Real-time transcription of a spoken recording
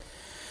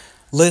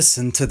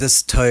Listen to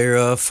this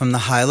Torah from the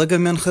Heilige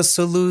Minchas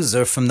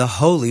Elazar, from the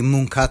Holy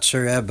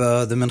Munkatcher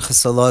Rebbe, the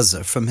Minchas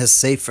Elazar, from his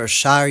Sefer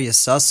Shar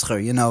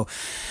Yisachar. You know,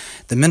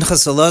 the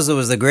Minchas Elazar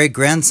was the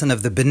great-grandson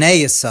of the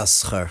Bnei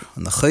Yisachar.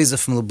 And the Chayza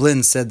from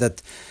Lublin said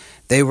that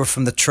they were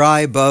from the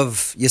tribe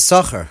of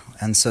Yisachar.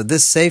 And so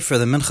this Sefer,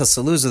 the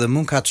Minchas Elazar, the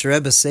Munkatcher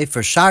Rebbe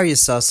Sefer Shar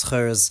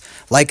Yisachar, is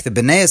like the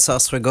Bnei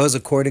Yisachar, goes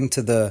according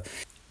to the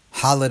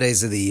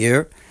holidays of the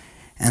year.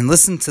 And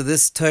listen to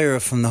this Torah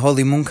from the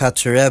Holy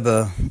Munkatcher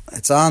Rebbe.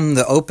 It's on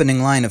the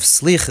opening line of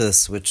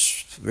Slichus,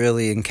 which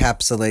really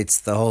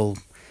encapsulates the whole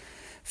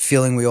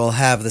feeling we all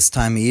have this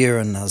time of year,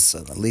 and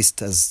at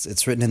least as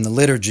it's written in the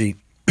liturgy.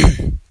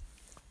 It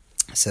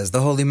says,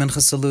 the Holy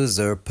Minchas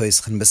Elazar,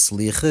 Peischen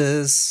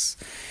Beslichus,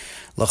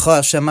 L'cha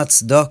Hashem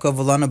Atzdaka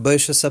v'lana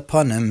boishes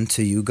upon him.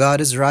 To you God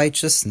is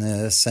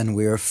righteousness, and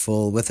we are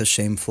full with a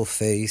shameful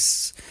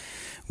face.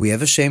 We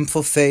have a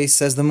shameful face,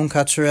 says the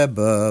Munkatcher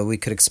Rebbe. We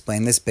could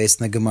explain this based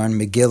on the Gemara in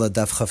Megillah,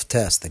 Daf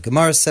Chavtes. The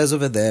Gemara says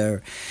over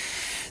there,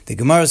 the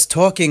Gemara is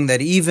talking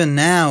that even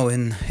now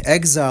in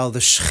exile, the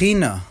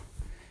Shechina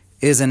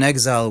is in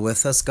exile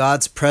with us.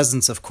 God's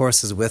presence, of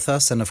course, is with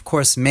us, and of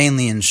course,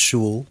 mainly in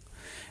Shul.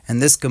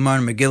 And this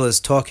Gemara in Megillah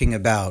is talking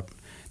about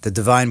the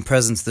divine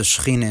presence, the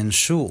Shechina in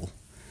Shul.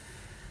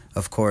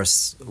 Of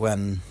course,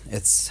 when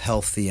it's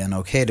healthy and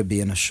okay to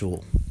be in a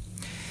Shul.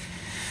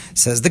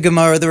 Says the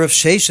Gemara, the Rav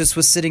Sheshis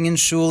was sitting in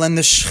Shul, and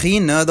the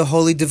Shechina, the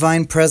Holy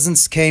Divine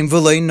Presence, came,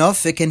 v'loi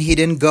nofik, and he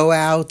didn't go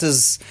out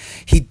as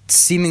he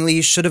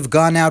seemingly should have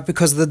gone out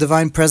because of the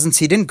Divine Presence.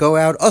 He didn't go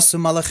out. Osu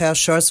malachei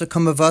ashar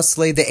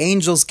sukamavasle. The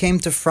angels came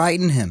to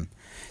frighten him,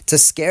 to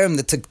scare him,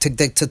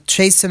 to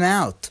chase him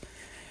out.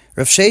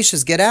 Rav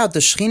Sheshis, get out. The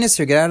Shechina is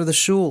here. Get out of the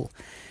Shul.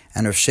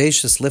 And Rav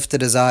Sheshis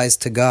lifted his eyes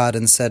to God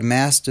and said,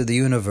 Master of the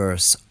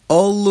universe,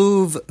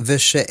 Oluv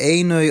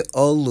v'she'enoi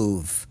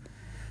oluv.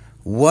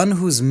 One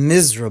who's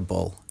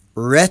miserable,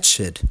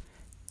 wretched,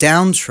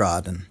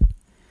 downtrodden,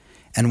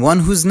 and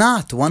one who's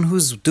not, one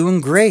who's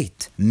doing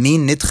great. Mi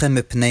nitche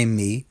mipnei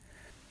mi.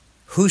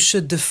 Who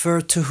should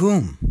defer to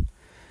whom?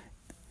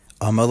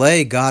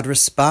 Amalei, God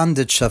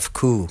responded,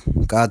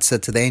 Shavku. God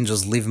said to the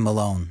angels, leave him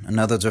alone. In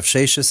other words, Rav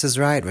Sheshis is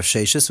right. Rav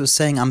Sheshis was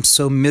saying, I'm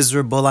so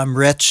miserable, I'm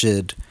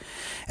wretched.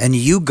 And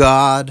you,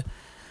 God,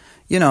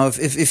 you know,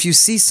 if you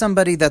see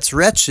somebody that's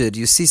wretched,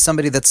 you see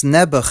somebody that's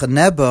nebuch, a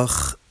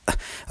nebuch,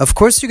 of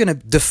course you're going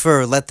to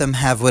defer, let them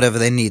have whatever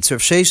they need. So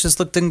Rav Sheshis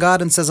looked in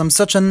God and says, I'm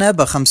such a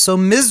nebuch, I'm so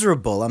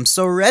miserable, I'm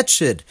so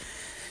wretched.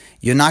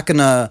 You're going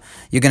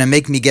to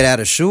make me get out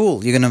of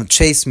shul, you're going to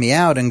chase me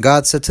out. And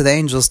God said to the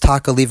angels,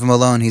 Taka, leave him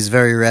alone, he's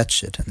very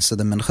wretched. And so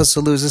the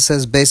Minchas Elazar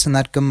says, based on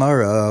that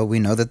Gemara, we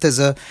know that there's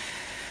a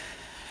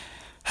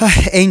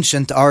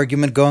ancient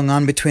argument going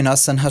on between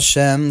us and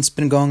Hashem. It's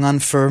been going on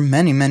for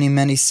many, many,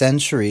 many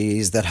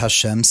centuries, that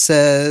Hashem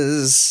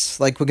says,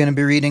 like we're going to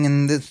be reading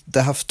in the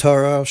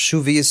Haftarah,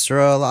 Shuvi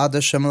Yisrael, Ad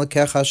Hashem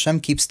Elokecha.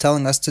 Hashem keeps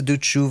telling us to do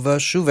tshuva,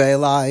 Shuvei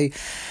Elai,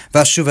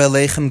 Vashuvei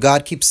Elechem.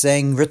 God keeps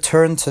saying,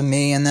 return to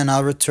me, and then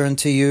I'll return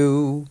to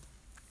you.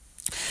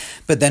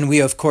 But then we,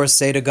 of course,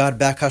 say to God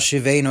back,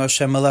 Hashiveinu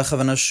Hashem Elecha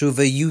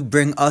v'nashuva, you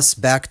bring us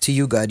back to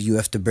you, God. You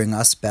have to bring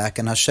us back.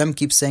 And Hashem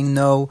keeps saying,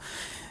 no,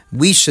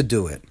 we should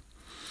do it.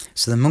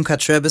 So the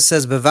Munkatcher Rebbe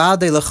says,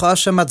 Bevadei l'cha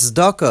Hashem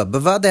atzdaka,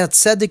 Bevadei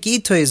hatzedek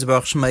ito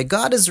yizbarach shmai.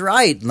 God is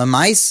right,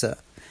 l'maisa.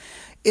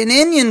 In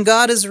Inyan,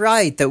 God is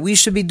right that we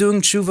should be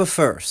doing tshuva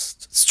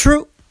first. It's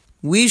true.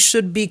 We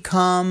should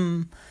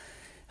become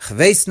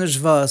Chveis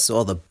Neshvas,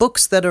 all the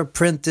books that are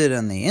printed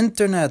on the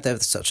internet, they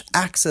have such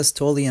access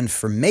to all the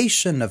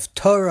information of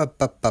Torah,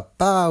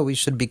 we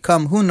should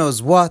become who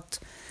knows what.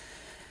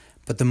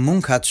 But the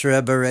Munkatcher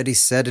Rebbe already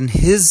said in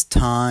his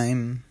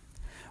time,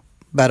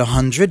 about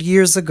 100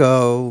 years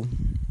ago,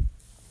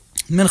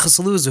 Minchas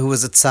Elazar, who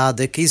was a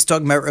tzaddik, he's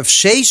talking about Rav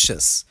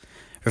Sheshis.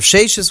 Rav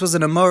Sheshis was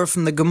an Amora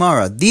from the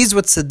Gemara. These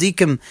were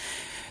tzaddikim,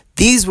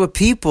 these were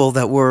people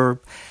that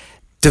were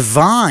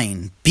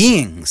divine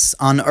beings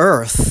on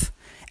earth,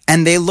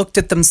 and they looked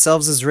at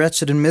themselves as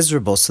wretched and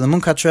miserable. So the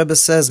Munkatcher Rebbe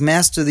says,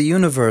 Master of the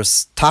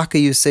universe, Taka,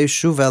 you say,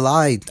 Shuv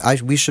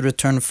Elai, we should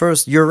return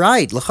first. You're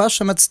right, L'cha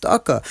Hashem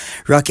atzdaka,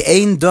 Rak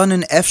ein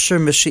donen efsher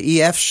m'she'i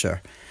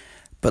efsher.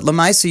 But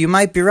Lamaisa, you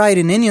might be right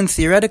in Inyan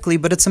theoretically,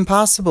 but it's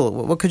impossible.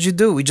 What could you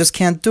do? We just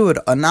can't do it.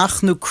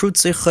 Anachnu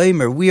krutze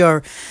chaymer. We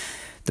are,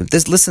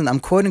 listen,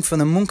 I'm quoting from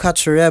the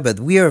Munkatcher Rebbe.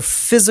 We are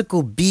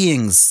physical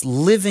beings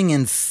living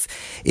in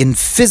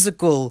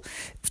physical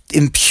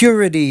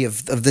impurity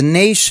of the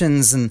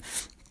nations and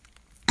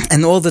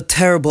all the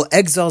terrible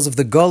exiles of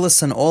the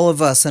Golus and all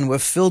of us, and we're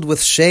filled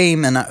with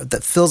shame, and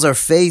that fills our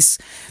face,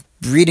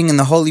 reading in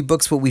the holy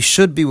books what we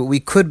should be, what we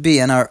could be,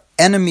 and our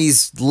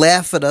enemies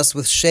laugh at us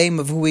with shame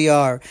of who we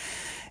are.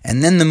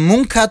 And then the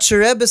Munkatcher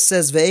Rebbe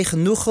says, Ve'ech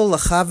nuchol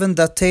lachaven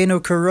datenu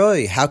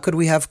karoi. How could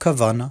we have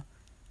kavana?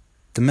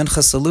 The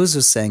Minchas Elazar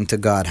is saying to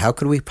God, how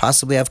could we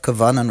possibly have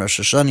kavana on Rosh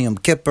Hashanah, Yom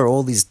Kippur,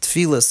 all these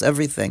tefillas,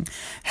 everything?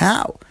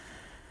 How?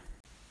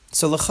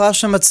 So L'cha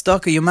Hashem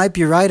atzdaka, you might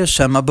be right,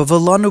 Hashem,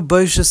 abavalanu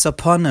boishes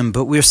upon him,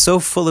 but we're so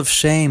full of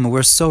shame,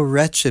 we're so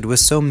wretched, we're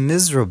so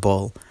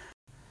miserable.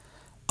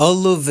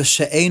 Olav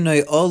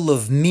v'she'enoi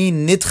olav, mi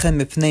nidche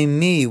mipnei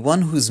mi,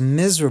 one who's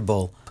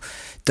miserable.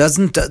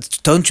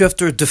 Don't you have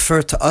to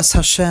defer to us,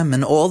 Hashem?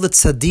 And all the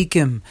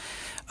tzaddikim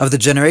of the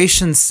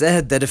generation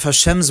said that if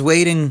Hashem's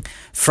waiting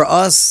for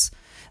us,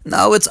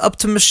 no, it's up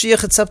to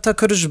Mashiach, it's up to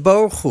HaKadosh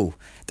Baruch Hu.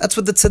 That's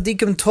what the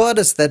tzaddikim taught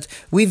us, that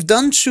we've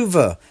done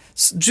tshuva.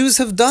 Jews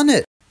have done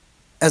it.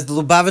 As the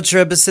Lubavitcher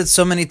Rebbe said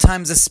so many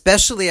times,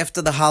 especially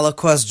after the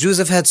Holocaust, Jews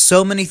have had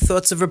so many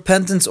thoughts of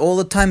repentance all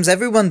the times.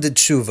 Everyone did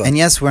tshuva. And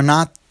yes, we're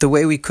not the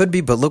way we could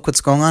be, but look what's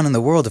going on in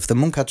the world. If the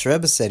Munkatcher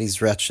Rebbe said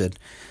he's wretched,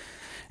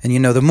 and the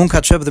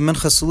Munkatcher Rebbe, the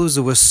Minchas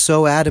Eluzah, was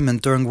so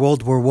adamant during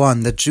World War I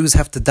that Jews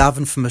have to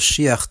daven for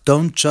Mashiach.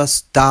 Don't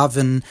just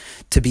daven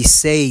to be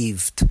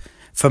saved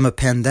from a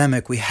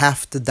pandemic. We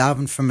have to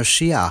daven for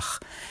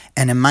Mashiach.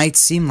 And it might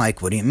seem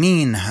like, what do you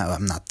mean?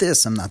 I'm not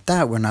this, I'm not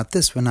that, we're not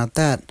this, we're not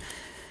that.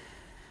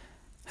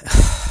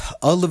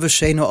 Olav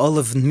v'she'enoi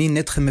olav, mi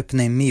nidche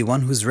mipnei mi,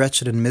 one who's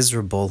wretched and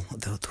miserable.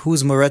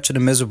 Who's more wretched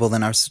and miserable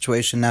than our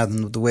situation now,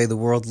 than the way the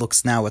world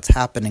looks now, what's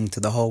happening to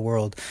the whole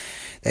world?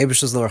 The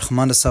Eibusher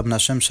L'Rachmana Sabna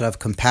Hashem should have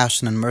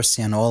compassion and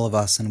mercy on all of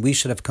us, and we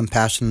should have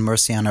compassion and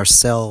mercy on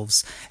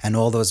ourselves and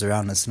all those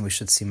around us, and we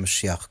should see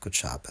Mashiach. Good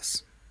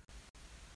Shabbos.